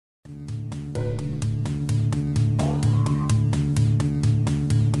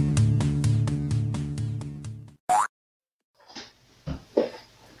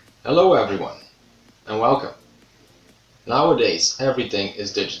Hello everyone, and welcome. Nowadays everything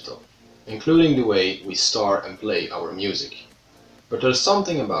is digital, including the way we store and play our music. But there's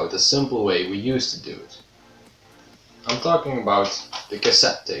something about the simple way we used to do it. I'm talking about the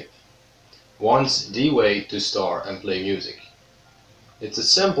cassette tape, once the way to store and play music. It's a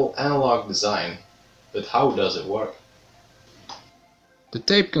simple analog design, but how does it work? The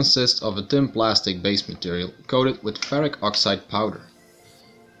tape consists of a thin plastic base material coated with ferric oxide powder.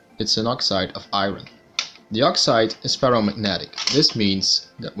 It's an oxide of iron. The oxide is ferromagnetic. This means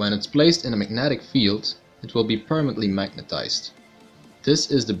that when it's placed in a magnetic field, it will be permanently magnetized.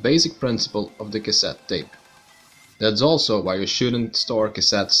 This is the basic principle of the cassette tape. That's also why you shouldn't store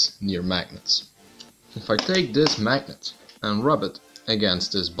cassettes near magnets. If I take this magnet and rub it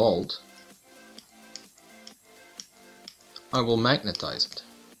against this bolt, I will magnetize it.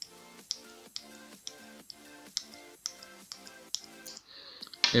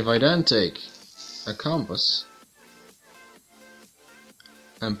 If I then take a compass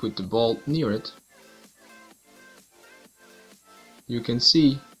and put the bolt near it, you can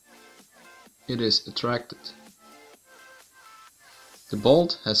see it is attracted. The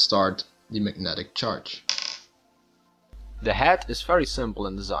bolt has started the magnetic charge. The head is very simple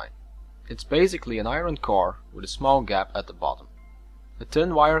in design. It's basically an iron core with a small gap at the bottom. A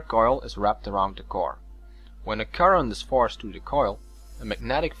thin wire coil is wrapped around the core. When a current is forced through the coil, a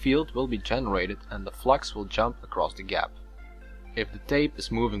magnetic field will be generated and the flux will jump across the gap. If the tape is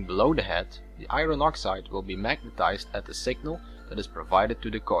moving below the head, the iron oxide will be magnetized at the signal that is provided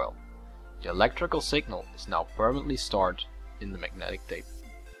to the coil. The electrical signal is now permanently stored in the magnetic tape.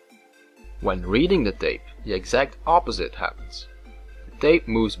 When reading the tape, the exact opposite happens. The tape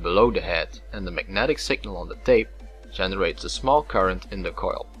moves below the head and the magnetic signal on the tape generates a small current in the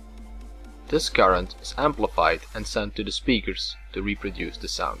coil. This current is amplified and sent to the speakers to reproduce the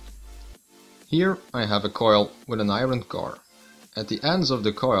sound. Here I have a coil with an iron core. At the ends of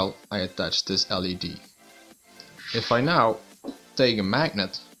the coil I attach this LED. If I now take a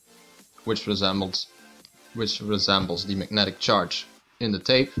magnet, which resembles the magnetic charge in the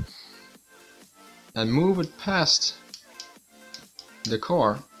tape, and move it past the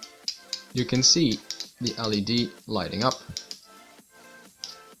core, you can see the LED lighting up.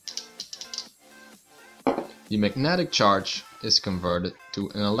 The magnetic charge is converted to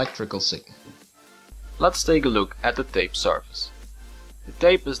an electrical signal. Let's take a look at the tape surface. The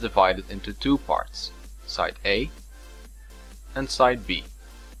tape is divided into two parts, side A and side B.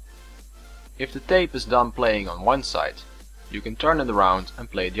 If the tape is done playing on one side, you can turn it around and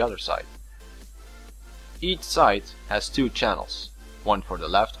play the other side. Each side has two channels, one for the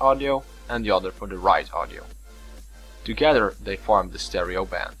left audio and the other for the right audio. Together they form the stereo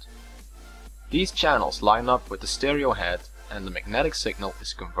band. These channels line up with the stereo head and the magnetic signal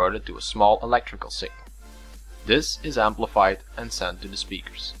is converted to a small electrical signal. This is amplified and sent to the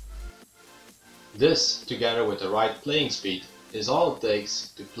speakers. This, together with the right playing speed, is all it takes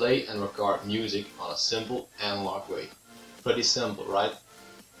to play and record music on a simple analog way. Pretty simple, right?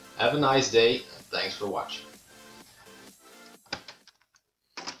 Have a nice day and thanks for watching.